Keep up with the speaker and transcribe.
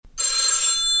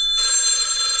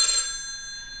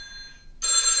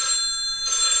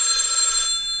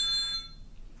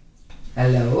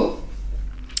Hello.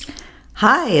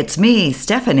 Hi, it's me,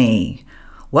 Stephanie.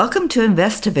 Welcome to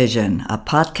InvestiVision, a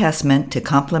podcast meant to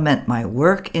complement my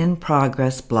work in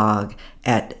progress blog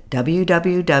at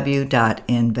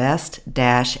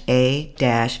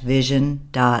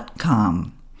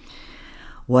www.invest-a-vision.com.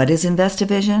 What is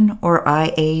InvestiVision, or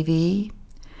IAV?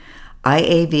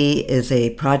 IAV is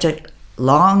a project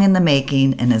long in the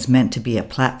making and is meant to be a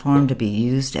platform to be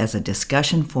used as a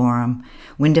discussion forum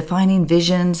when defining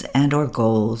visions and or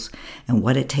goals and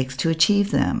what it takes to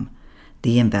achieve them,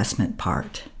 the investment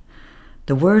part.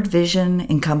 The word vision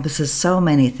encompasses so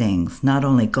many things, not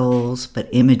only goals, but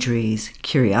imageries,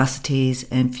 curiosities,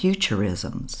 and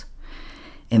futurisms.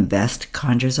 Invest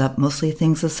conjures up mostly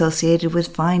things associated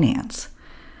with finance.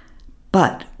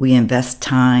 But we invest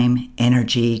time,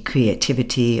 energy,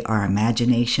 creativity, our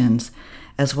imaginations,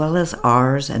 as well as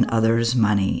ours and others'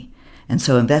 money. And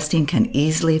so investing can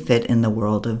easily fit in the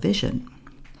world of vision.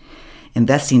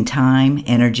 Investing time,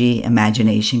 energy,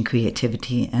 imagination,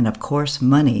 creativity, and of course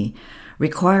money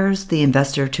requires the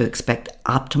investor to expect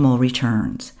optimal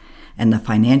returns. And the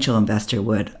financial investor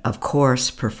would, of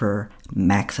course, prefer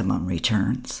maximum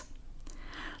returns.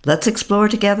 Let's explore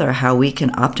together how we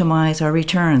can optimize our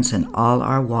returns in all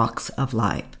our walks of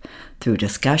life through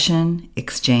discussion,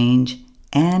 exchange,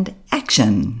 and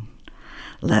action.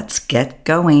 Let's get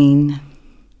going.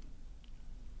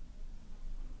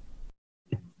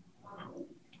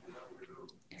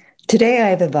 Today I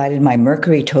have invited my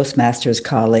Mercury Toastmasters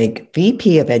colleague,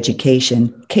 VP of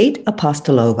Education, Kate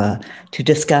Apostolova, to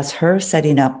discuss her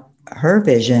setting up her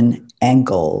vision and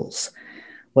goals,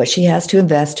 what she has to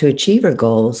invest to achieve her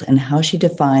goals, and how she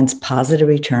defines positive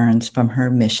returns from her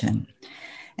mission.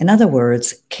 In other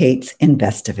words, Kate's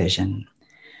InvestiVision.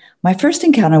 My first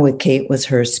encounter with Kate was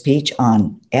her speech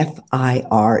on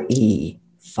FIRE,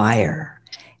 fire.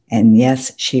 And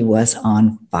yes, she was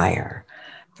on fire.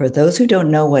 For those who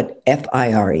don't know what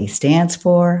FIRE stands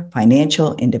for,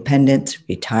 Financial Independence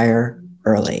Retire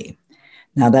Early.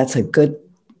 Now that's a good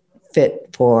fit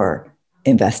for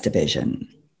InvestiVision.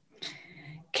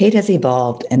 Kate has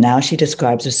evolved, and now she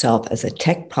describes herself as a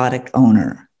tech product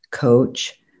owner,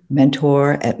 coach,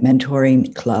 mentor at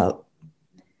Mentoring Club.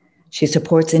 She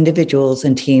supports individuals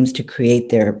and teams to create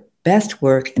their best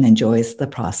work and enjoys the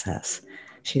process.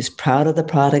 She's proud of the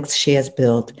products she has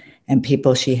built and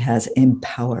people she has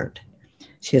empowered.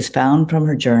 She has found from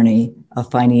her journey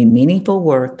of finding meaningful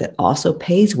work that also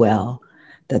pays well,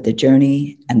 that the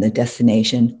journey and the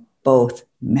destination both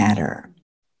matter.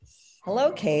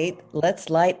 Hello, Kate. Let's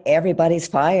light everybody's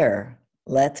fire.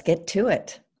 Let's get to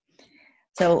it.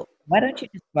 So why don't you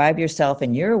describe yourself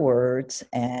in your words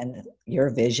and your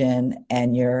vision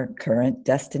and your current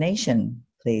destination,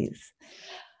 please?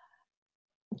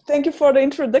 Thank you for the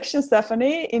introduction,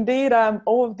 Stephanie. Indeed, I'm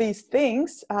all of these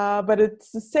things, but at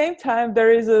the same time,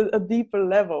 there is a deeper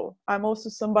level. I'm also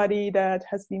somebody that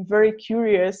has been very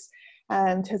curious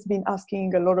and has been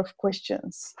asking a lot of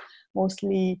questions,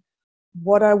 mostly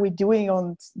what are we doing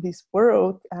on this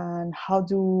world and how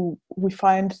do we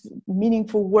find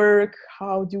meaningful work?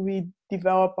 How do we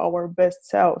develop our best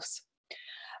selves?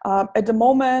 At the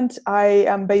moment, I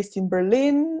am based in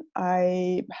Berlin.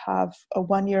 I have a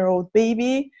 1-year-old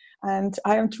baby, and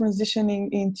I am transitioning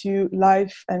into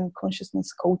life and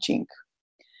consciousness coaching.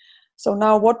 So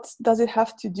now what does it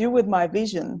have to do with my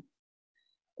vision?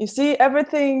 You see,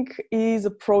 everything is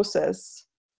a process.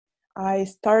 I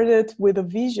started with a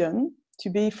vision to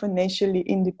be financially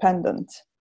independent.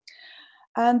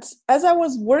 And as I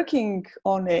was working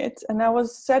on it and I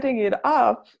was setting it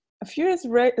up, a few years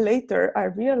later, I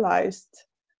realized,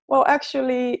 well,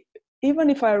 actually, even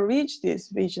if I reach this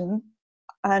vision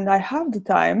and I have the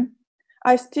time,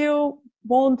 I still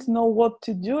won't know what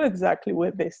to do exactly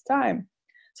with this time.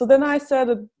 So then I set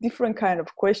a different kind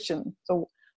of question.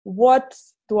 So what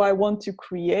do I want to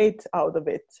create out of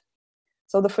it?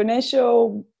 So the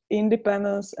financial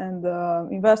independence and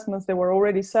investments, they were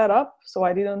already set up, so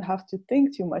I didn't have to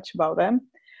think too much about them.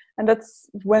 And that's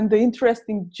when the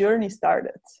interesting journey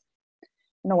started.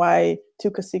 I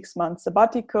took a 6-month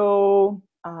sabbatical,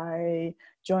 I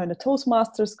joined a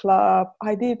Toastmasters club,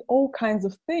 I did all kinds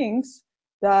of things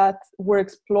that were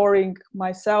exploring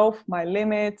myself, my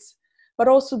limits, but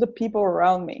also the people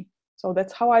around me. So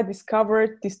that's how I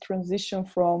discovered this transition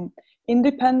from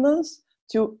independence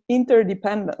to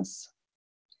interdependence.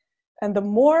 And the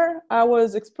more I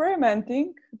was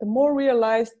experimenting, the more I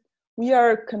realized we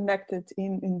are connected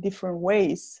in different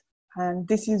ways. And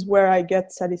this is where I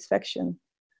get satisfaction.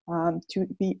 To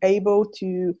be able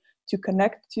to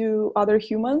connect to other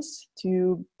humans,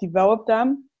 to develop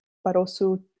them, but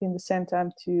also in the same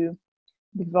time to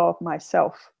develop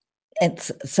myself.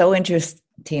 It's so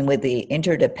interesting with the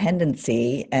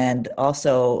interdependency and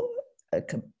also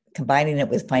combining it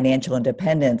with financial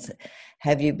independence.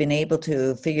 Have you been able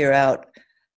to figure out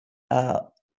uh,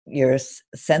 your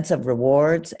sense of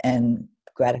rewards and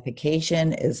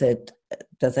gratification?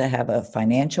 Does it have a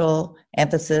financial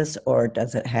emphasis, or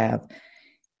does it have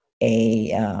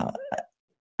a uh,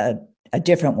 a, a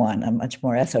different one, a much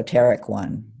more esoteric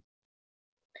one?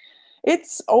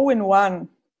 It's all in one.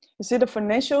 You see, the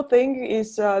financial thing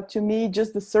is to me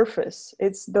just the surface.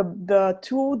 It's the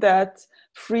tool that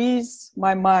frees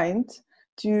my mind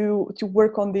to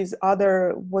work on these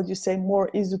other, what you say, more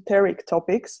esoteric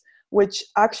topics, which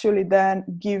actually then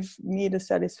give me the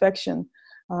satisfaction.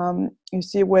 You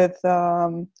see, with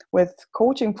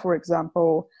coaching, for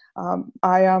example,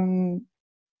 I am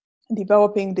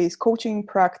developing this coaching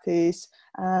practice,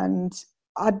 and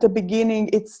at the beginning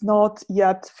it's not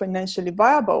yet financially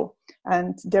viable,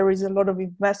 and there is a lot of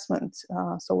investment,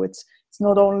 so it's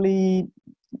not only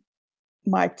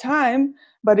my time,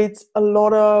 but it's a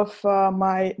lot of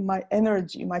my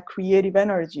energy, my creative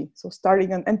energy. So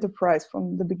starting an enterprise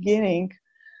from the beginning,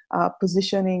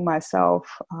 positioning myself,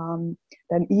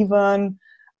 then even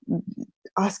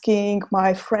asking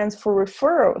my friends for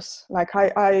referrals. Like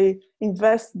I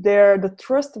invest there the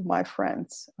trust of my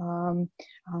friends, and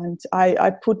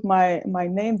I put my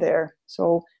name there.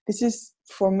 So this is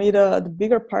for me the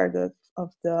bigger part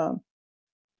of the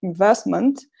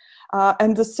investment.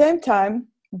 And at the same time,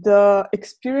 the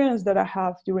experience that I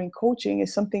have during coaching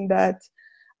is something that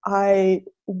I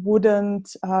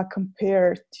wouldn't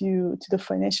compare to the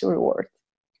financial reward.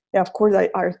 Yeah, of course,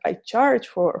 I charge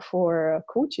for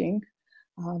coaching,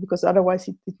 because otherwise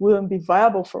it wouldn't be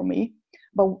viable for me.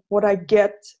 But what I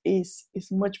get is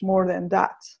much more than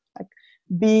that. Like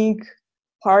being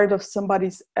part of somebody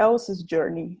else's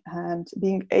journey and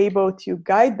being able to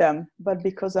guide them, but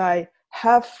because I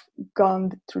have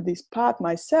gone through this path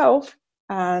myself,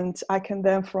 and I can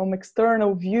then from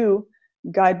external view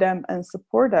guide them and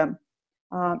support them.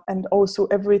 And also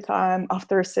every time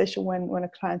after a session when a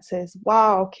client says,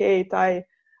 wow, Kate, I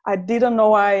didn't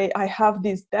know I have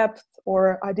this depth,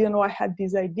 or I didn't know I had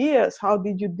these ideas. How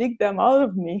did you dig them out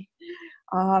of me?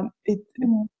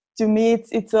 To me,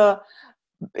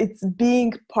 it's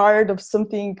being part of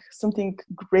something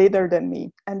greater than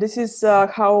me. And this is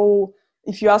how,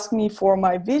 if you ask me for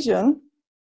my vision,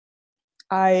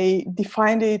 I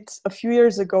defined it a few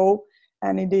years ago,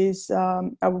 and it is,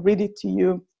 I will read it to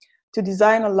you. To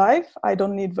design a life I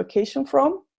don't need vacation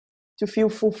from, to feel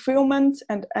fulfillment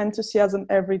and enthusiasm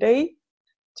every day,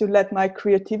 to let my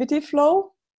creativity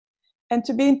flow, and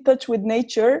to be in touch with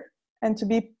nature, and to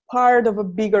be part of a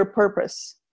bigger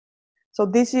purpose. So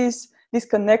this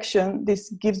connection, this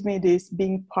gives me this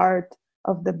being part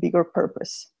of the bigger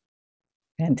purpose.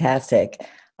 Fantastic.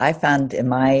 I found in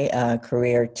my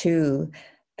career too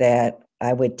that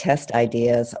I would test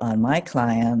ideas on my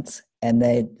clients, and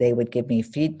they would give me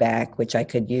feedback, which I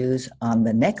could use on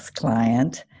the next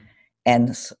client,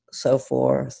 and so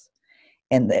forth.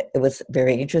 And it was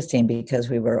very interesting because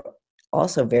we were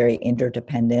also very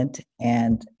interdependent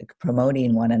and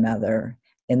promoting one another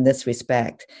in this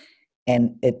respect.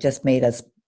 And it just made us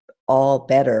all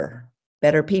better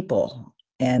people.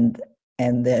 And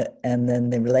then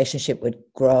the relationship would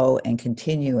grow and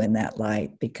continue in that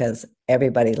light, because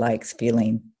everybody likes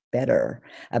feeling better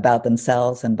about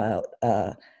themselves and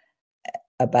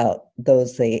about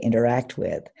those they interact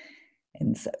with.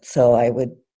 And so I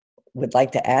would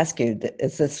like to ask you,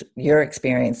 is this your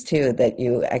experience too, that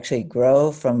you actually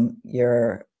grow from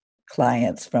your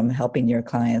clients, from helping your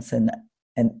clients, and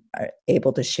are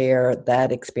able to share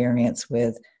that experience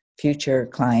with future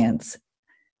clients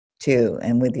too,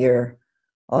 and with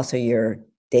also your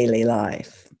daily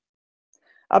life?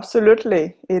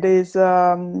 Absolutely. It is,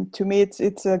 to me,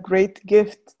 it's a great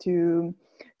gift to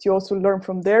also learn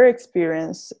from their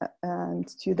experience, and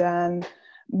to then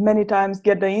many times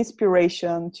get the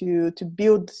inspiration to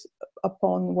build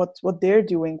upon what they're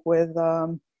doing with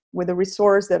a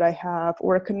resource that I have,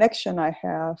 or a connection I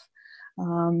have.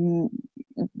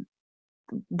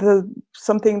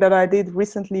 Something that I did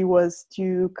recently was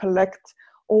to collect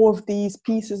all of these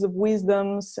pieces of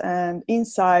wisdoms and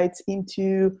insights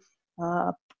into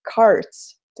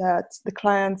cards that the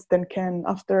clients then can,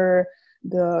 after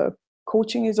the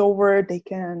coaching is over, they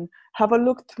can have a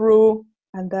look through,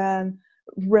 and then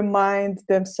remind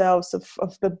themselves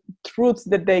of the truths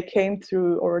that they came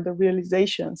through, or the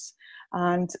realizations.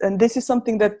 And this is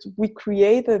something that we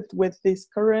created with this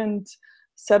current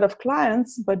set of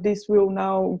clients, but this will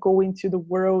now go into the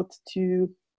world to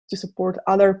support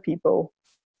other people.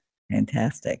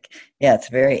 Fantastic. Yeah, it's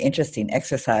a very interesting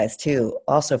exercise too,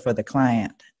 also for the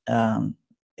client.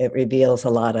 It reveals a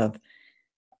lot of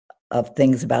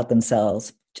things about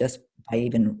themselves just by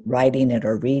even writing it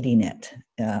or reading it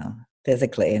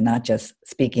physically and not just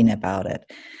speaking about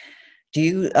it. Do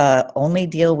you only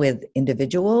deal with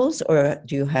individuals, or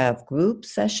do you have group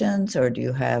sessions, or do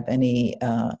you have any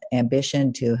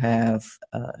ambition to have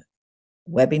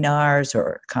webinars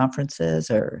or conferences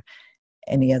or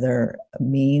any other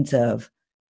means of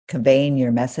conveying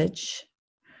your message?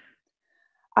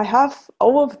 I have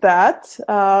all of that.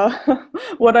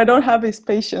 What I don't have is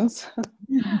patience.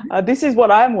 This is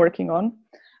what I'm working on.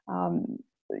 Um,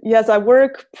 yes, I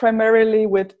work primarily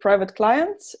with private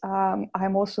clients.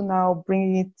 I'm also now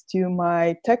bringing it to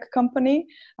my tech company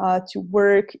to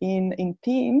work in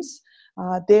teams.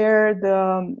 There,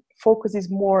 the focus is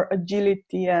more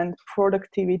agility and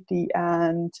productivity,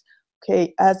 and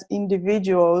okay, as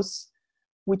individuals,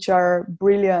 which are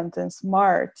brilliant and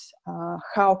smart,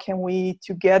 how can we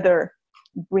together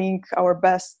bring our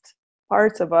best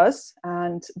parts of us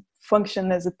and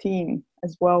function as a team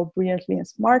as well, brilliantly and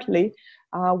smartly,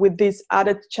 with this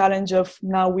added challenge of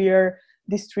now we are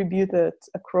distributed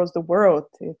across the world.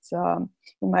 It's in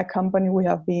my company we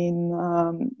have been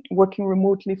working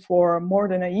remotely for more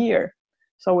than a year,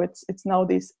 so it's now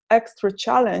this extra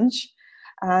challenge,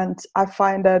 and I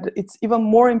find that it's even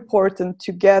more important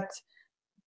to get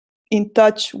in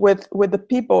touch with the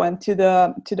people and to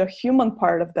the human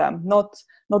part of them, not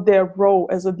their role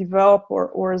as a developer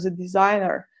or as a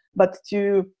designer, but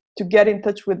to get in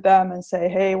touch with them and say,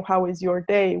 hey, how is your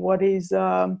day? What is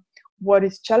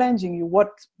challenging you?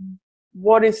 What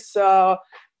is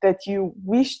that you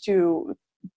wish to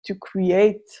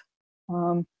create?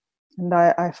 And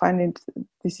I find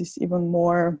this is even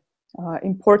more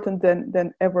important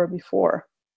than ever before.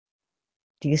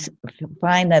 Do you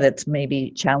find that it's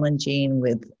maybe challenging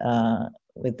with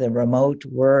the remote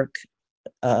work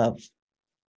of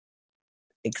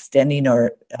extending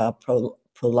or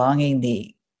prolonging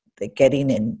the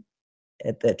getting in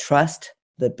the trust,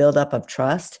 the buildup of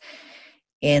trust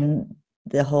in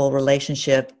the whole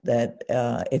relationship, that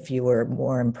if you were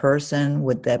more in person,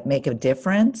 would that make a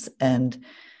difference? And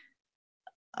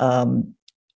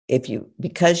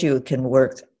because you can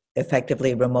work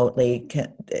effectively remotely,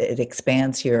 it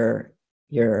expands your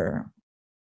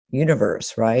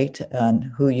universe, right? On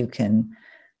who you can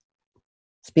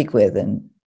speak with and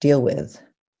deal with.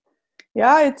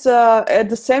 Yeah, it's at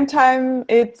the same time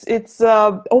it's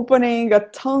opening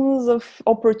tons of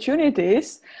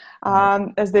opportunities.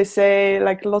 As they say,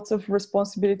 like lots of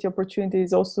responsibility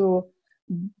opportunities also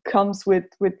comes with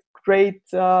great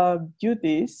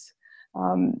duties.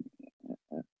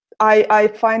 I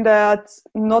find that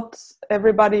not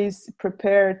everybody is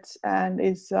prepared and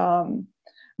is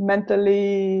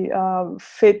mentally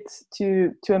fit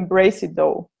to embrace it,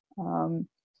 though.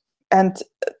 And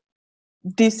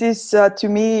this is, to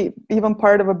me, even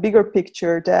part of a bigger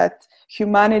picture that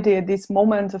humanity at this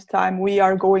moment of time, we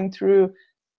are going through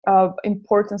an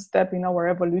important step in our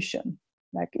evolution.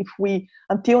 Like if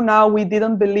until now, we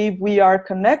didn't believe we are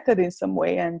connected in some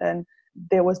way, and then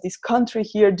there was this country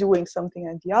here doing something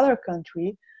and the other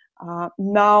country.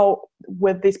 Now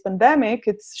with this pandemic,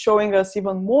 it's showing us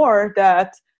even more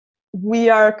that we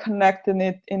are connecting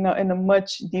it in a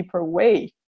much deeper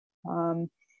way.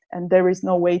 And there is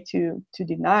no way to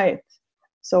deny it.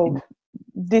 So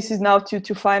this is now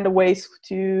to find a ways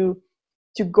to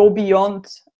go beyond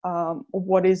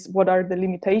what are the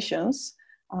limitations,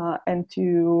 and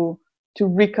to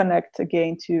reconnect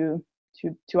again to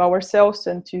ourselves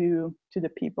and to the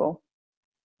people.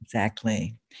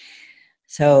 Exactly.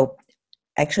 So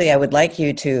actually, I would like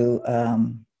you to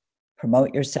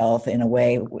promote yourself in a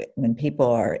way when people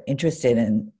are interested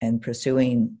in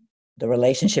pursuing the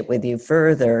relationship with you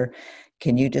further.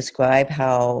 Can you describe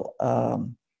how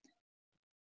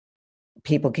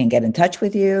people can get in touch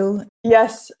with you?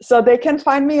 Yes, so they can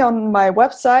find me on my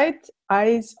website,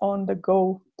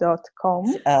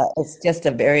 eyesonthego.com. It's just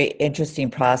a very interesting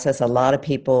process. A lot of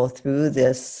people through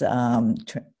this, I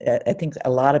think a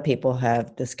lot of people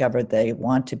have discovered they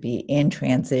want to be in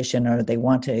transition, or they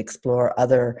want to explore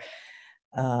other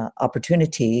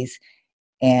opportunities,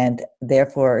 and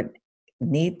therefore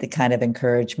need the kind of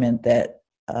encouragement that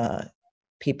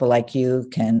people like you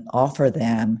can offer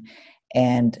them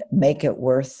and make it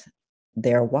worth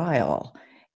their while.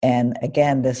 And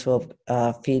again, this will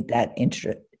feed that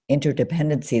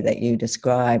interdependency that you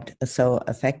described so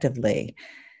effectively.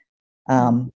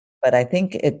 But I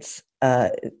think it's,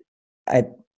 I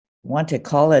want to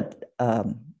call it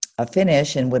a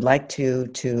finish, and would like to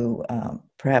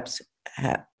perhaps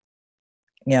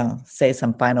say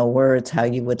some final words, how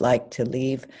you would like to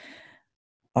leave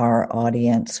our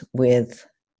audience with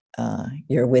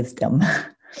your wisdom.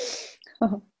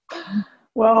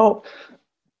 Well,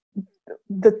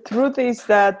 the truth is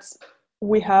that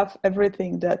we have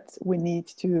everything that we need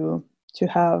to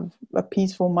have a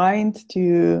peaceful mind,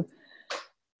 to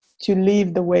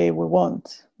live the way we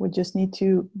want. We just need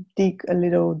to dig a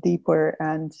little deeper,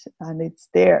 and it's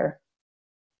there.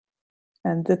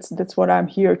 And that's what I'm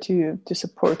here to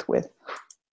support with.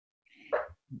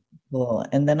 Cool.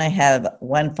 And then I have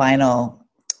one final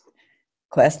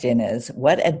question: is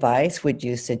what advice would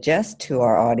you suggest to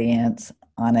our audience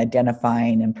on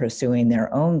identifying and pursuing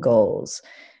their own goals?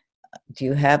 Do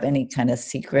you have any kind of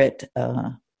secret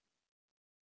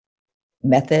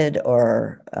method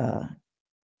or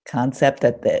concept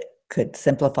that could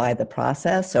simplify the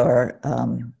process, or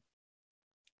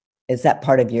is that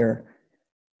part of your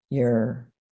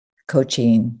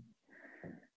coaching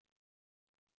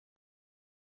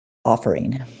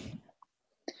offering?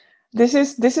 This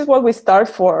is what we start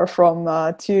from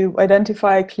to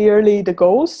identify clearly the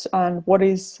goals and what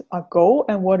is a goal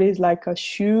and what is like a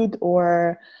should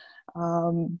or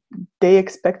they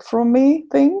expect from me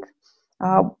thing.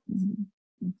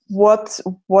 What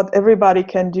everybody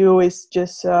can do is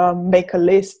just make a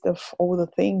list of all the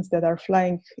things that are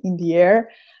flying in the air,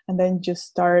 and then just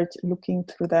start looking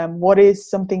through them. What is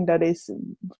something that is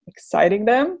exciting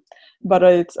them, but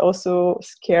it's also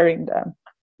scaring them?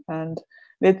 And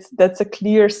that's a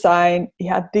clear sign.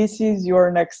 Yeah, this is your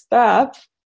next step.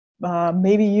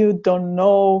 Maybe you don't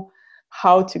know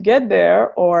how to get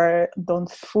there or don't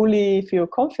fully feel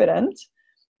confident,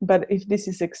 but if this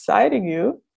is exciting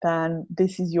you, then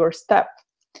this is your step.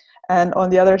 And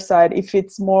on the other side, if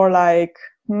it's more like,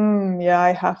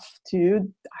 I have to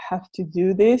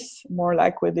do this, more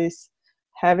like with this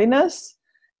heaviness,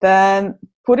 then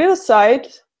put it aside,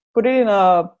 put it in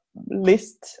a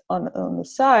list on the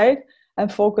side,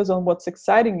 and focus on what's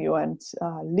exciting you, and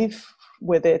live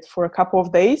with it for a couple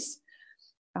of days,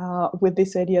 with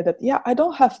this idea that, I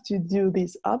don't have to do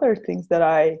these other things that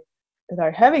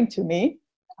are having to me.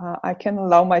 I can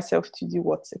allow myself to do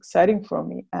what's exciting for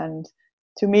me. And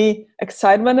to me,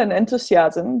 excitement and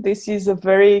enthusiasm, this is a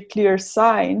very clear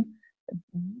sign.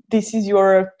 This is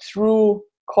your true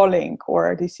calling,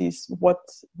 or this is what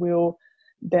will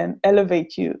then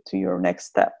elevate you to your next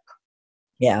step.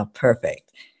 Yeah,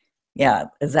 perfect. Yeah,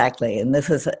 exactly. And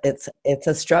it's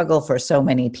a struggle for so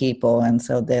many people, and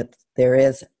so that there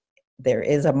is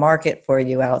a market for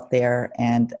you out there.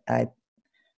 And I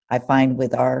find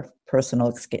with our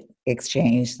personal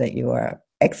exchange that you are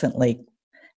excellently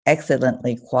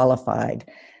qualified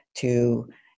to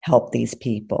help these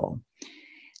people.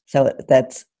 So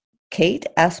that's Kate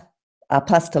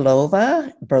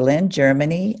Apostolova, Berlin,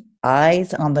 Germany.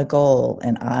 Eyes on the goal,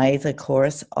 and eyes, of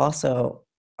course, also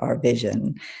our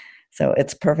vision. So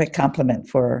it's perfect complement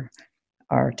for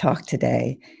our talk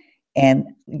today. And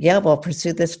we'll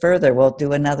pursue this further. We'll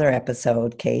do another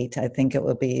episode, Kate. I think it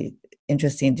will be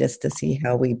interesting just to see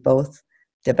how we both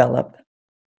develop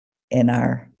in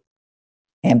our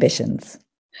ambitions.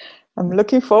 I'm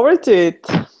looking forward to it.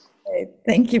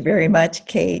 Thank you very much,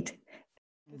 Kate.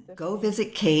 Go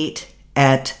visit Kate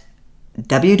at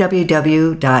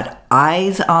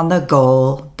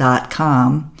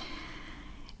www.eyesonthegoal.com,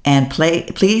 and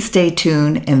please stay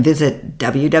tuned and visit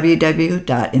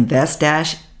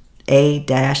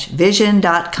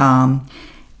www.invest-a-vision.com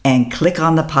and click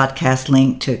on the podcast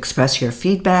link to express your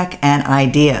feedback and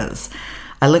ideas.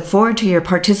 I look forward to your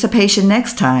participation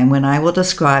next time, when I will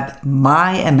describe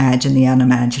my Imagine the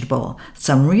Unimaginable,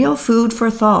 some real food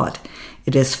for thought.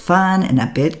 It is fun and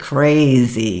a bit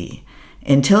crazy.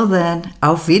 Until then,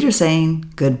 auf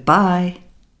Wiedersehen. Goodbye.